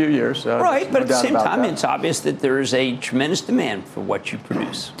take a few years. Right, but at the same time, it's obvious that there is a tremendous demand for what you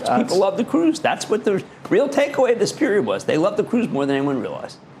produce. People love the cruise. That's what the real takeaway of this period was. They love the cruise more than anyone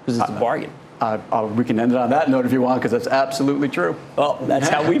realized because it's a bargain. We can end it on that note if you want, because that's absolutely true. Well, that's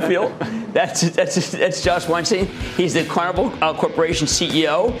how we feel. That's Josh Weinstein. He's the Carnival Corporation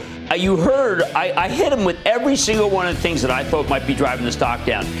CEO. You heard, I hit him with every single one of the things that I thought might be driving the stock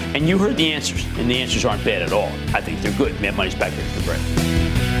down. And you heard the answers, and the answers aren't bad at all. I think they're good. Mad Money's back there for the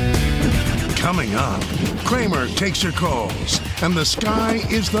break. Coming up, Cramer takes your calls, and the sky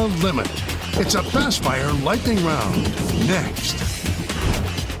is the limit. It's a fast fire lightning round. Next.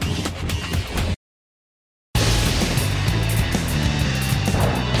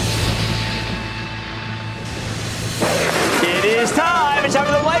 It's time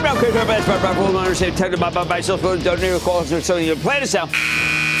for the light round. Quick, plan us out.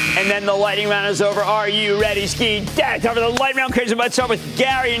 And then the lightning round is over. Are you ready, Ski Dad? Time for the lightning round. Crazy. Let's start with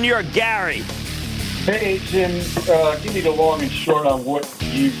Gary in New York. Gary. Hey, Jim. Give me the long and short on what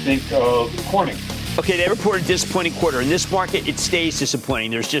you think of Corning. Okay, they reported a disappointing quarter. In this market, it stays disappointing.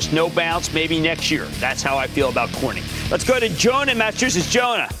 There's just no bounce. Maybe next year. That's how I feel about Corning. Let's go to Jonah in Massachusetts.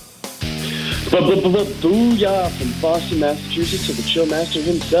 Jonah. Booyah from Boston, Massachusetts, to the Chill Master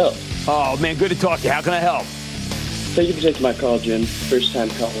himself. Oh, man, good to talk to you. How can I help? Thank you for taking my call, Jim. First time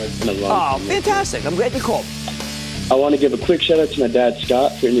caller in a long time. Oh, fantastic. I'm glad you called. I want to give a quick shout out to my dad,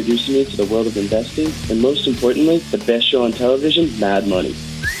 Scott, for introducing me to the world of investing, and most importantly, the best show on television, Mad Money.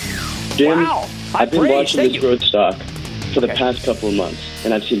 Jim, wow. I've been watching this growth stock for the past couple of months,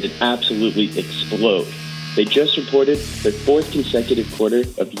 and I've seen it absolutely explode. They just reported their fourth consecutive quarter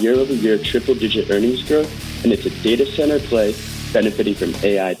of year-over-year triple-digit earnings growth, and it's a data center play benefiting from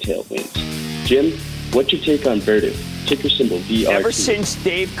AI tailwinds. Jim, what's your take on Vertiv? Ticker symbol VRT. Ever since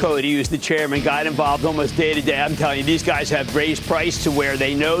Dave Cody, who's the chairman, got involved almost day to day, I'm telling you, these guys have raised price to where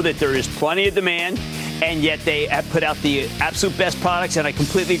they know that there is plenty of demand, and yet they have put out the absolute best products, and I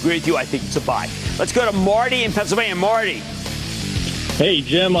completely agree with you. I think it's a buy. Let's go to Marty in Pennsylvania. Marty. Hey,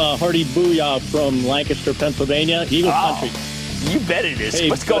 Jim, hearty booyah from Lancaster, Pennsylvania, Eagle Country. You bet it is. Hey,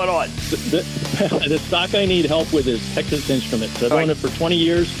 what's going on? The stock I need help with is Texas Instruments. I've owned it for 20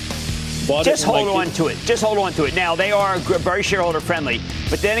 years. Just hold on to it. Just hold on to it. Now, they are very shareholder friendly,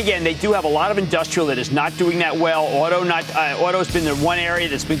 but then again, they do have a lot of industrial that is not doing that well. Auto's been the one area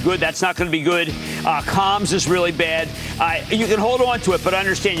that's been good. That's not going to be good. Comms is really bad. You can hold on to it, but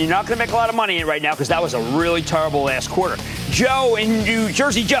understand you're not going to make a lot of money in it right now because that was a really terrible last quarter. Joe in New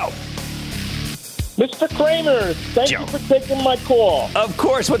Jersey. Joe. Mr. Cramer, thank you for taking my call. Of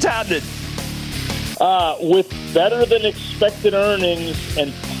course. What's happening? With better than expected earnings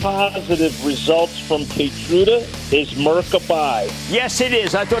and positive results from Keytruda, is Merck a buy? Yes, it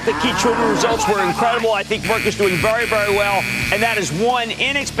is. I thought the Keytruda results were incredible. I think Merck is doing very, very well. And that is one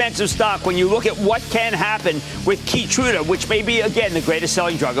inexpensive stock when you look at what can happen with Keytruda, which may be, again, the greatest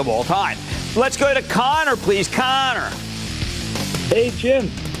selling drug of all time. Let's go to Connor, please. Connor. Hey, Jim.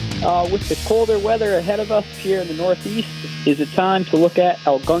 With the colder weather ahead of us here in the Northeast, is it time to look at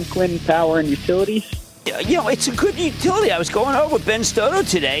Algonquin Power and Utilities? You know, it's a good utility. I was going over with Ben Stoto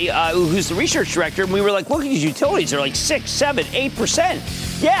today, who's the research director, and we were like, look at these utilities. They're like 6, 7,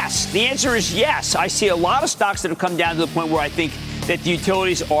 8%. Yes, the answer is yes. I see a lot of stocks that have come down to the point where I think that the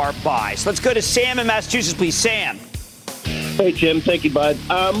utilities are buys. Let's go to Sam in Massachusetts, please. Sam. Hey, Jim. Thank you, bud.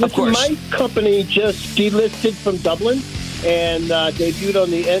 Of course. My company just delisted from Dublin and debuted on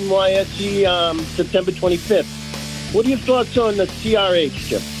the NYSE September 25th. What are your thoughts on the CRH,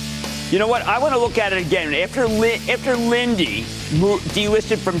 Jim? You know what? I want to look at it again. After Lindy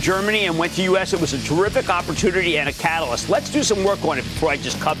delisted from Germany and went to U.S., it was a terrific opportunity and a catalyst. Let's do some work on it before I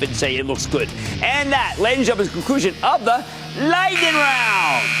just cup it and say it looks good. And that, ladies and gentlemen, is the conclusion of the Lightning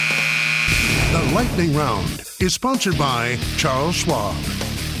Round. The Lightning Round is sponsored by Charles Schwab.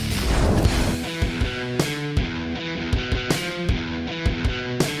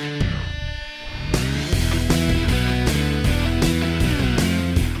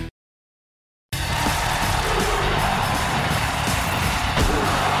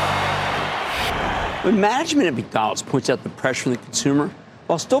 When management at McDonald's points out the pressure on the consumer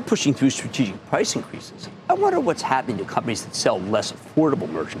while still pushing through strategic price increases, I wonder what's happening to companies that sell less affordable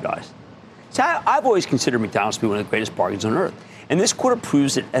merchandise. See, I've always considered McDonald's to be one of the greatest bargains on earth. And this quarter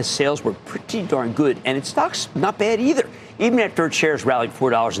proves that as sales were pretty darn good, and its stock's not bad either, even after its shares rallied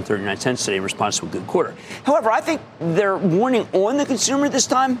 $4.39 today in response to a good quarter. However, I think their warning on the consumer this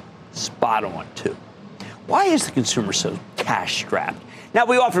time, spot on, too. Why is the consumer so cash-strapped? Now,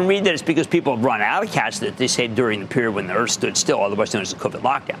 we often read that it's because people have run out of cash that they saved during the period when the earth stood still, otherwise known as the COVID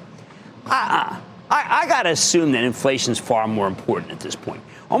lockdown. I got to assume that inflation is far more important at this point.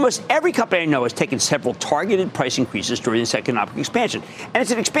 Almost every company I know has taken several targeted price increases during this economic expansion. And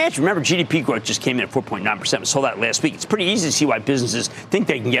it's an expansion. Remember, GDP growth just came in at 4.9%. We saw that last week. It's pretty easy to see why businesses think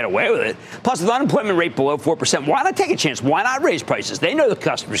they can get away with it. Plus, with the unemployment rate below 4%, why not take a chance? Why not raise prices? They know the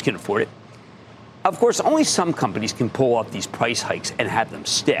customers can afford it. Of course, only some companies can pull off these price hikes and have them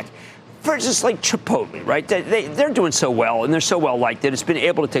stick. For instance, like Chipotle, right? They're doing so well, and they're so well liked that it's been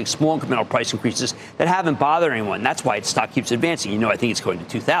able to take small incremental price increases that haven't bothered anyone. That's why its stock keeps advancing. You know, I think it's going to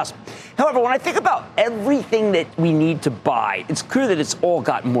 2,000. However, when I think about everything that we need to buy, it's clear that it's all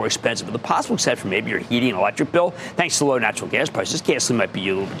gotten more expensive. With the possible exception, maybe your heating and electric bill, thanks to low natural gas prices, gasoline might be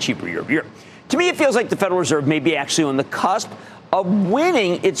a little bit cheaper year over year. To me, it feels like the Federal Reserve may be actually on the cusp of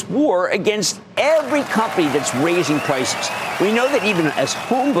winning its war against every company that's raising prices. We know that even as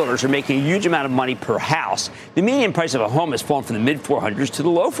home builders are making a huge amount of money per house, the median price of a home has fallen from the mid-400s to the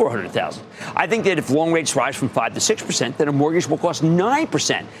low 400,000. I think that if loan rates rise from 5 to 6%, then a mortgage will cost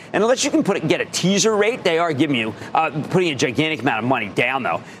 9%. And unless you can get a teaser rate, they are giving you, putting a gigantic amount of money down,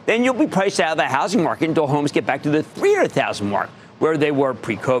 though, then you'll be priced out of the housing market until homes get back to the 300,000 mark, where they were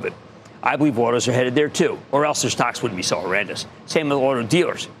pre-COVID. I believe autos are headed there, too, or else their stocks wouldn't be so horrendous. Same with auto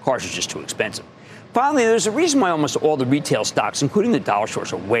dealers. Cars are just too expensive. Finally, there's a reason why almost all the retail stocks, including the dollar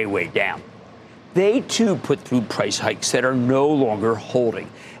stores, are way, way down. They, too, put through price hikes that are no longer holding.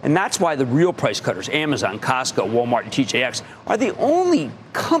 And that's why the real price cutters, Amazon, Costco, Walmart, and TJX, are the only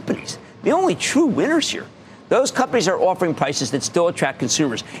companies, the only true winners here. Those companies are offering prices that still attract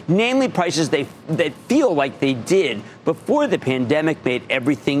consumers, namely prices that feel like they did before the pandemic made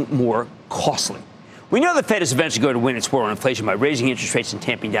everything more costly. We know the Fed is eventually going to win its war on inflation by raising interest rates and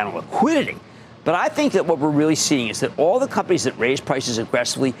tamping down on liquidity. But I think that what we're really seeing is that all the companies that raise prices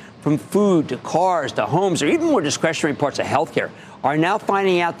aggressively, from food to cars to homes or even more discretionary parts of healthcare, are now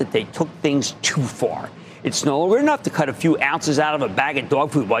finding out that they took things too far. It's no longer enough to cut a few ounces out of a bag of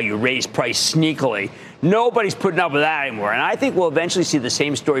dog food while you raise price sneakily. Nobody's putting up with that anymore. And I think we'll eventually see the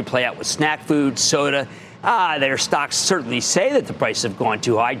same story play out with snack food, soda. Their stocks certainly say that the prices have gone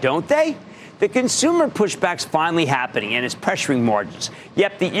too high, don't they? The consumer pushback's finally happening, and it's pressuring margins.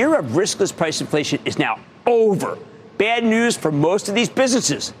 Yet the era of riskless price inflation is now over. Bad news for most of these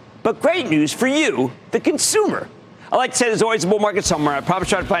businesses, but great news for you, the consumer. I like to say there's always a bull market somewhere. I promise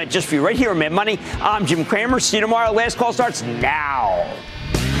try to find it just for you right here on Mad Money. I'm Jim Cramer. See you tomorrow. Last call starts now.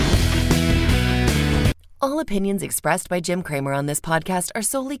 All opinions expressed by Jim Cramer on this podcast are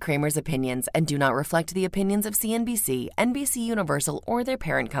solely Cramer's opinions and do not reflect the opinions of CNBC, NBC Universal, or their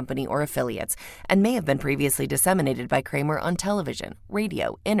parent company or affiliates, and may have been previously disseminated by Cramer on television,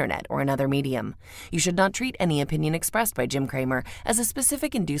 radio, internet, or another medium. You should not treat any opinion expressed by Jim Cramer as a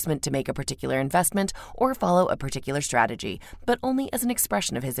specific inducement to make a particular investment or follow a particular strategy, but only as an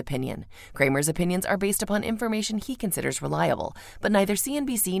expression of his opinion. Cramer's opinions are based upon information he considers reliable, but neither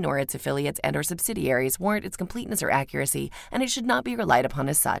CNBC nor its affiliates and or subsidiaries warrant its completeness or accuracy, and it should not be relied upon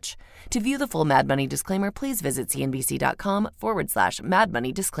as such. To view the full Mad Money disclaimer, please visit cnbc.com/Mad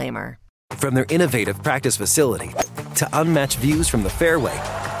Money disclaimer. From their innovative practice facility to unmatched views from the fairway,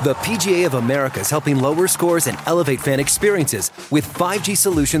 the PGA of America is helping lower scores and elevate fan experiences with 5G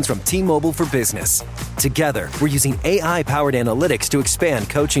solutions from T-Mobile for Business. Together, we're using AI-powered analytics to expand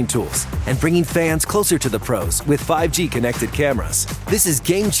coaching tools and bringing fans closer to the pros with 5G connected cameras. This is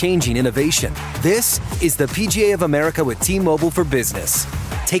game-changing innovation. This is the PGA of America with T-Mobile for Business.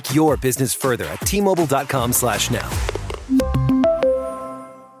 Take your business further at T-Mobile.com/now.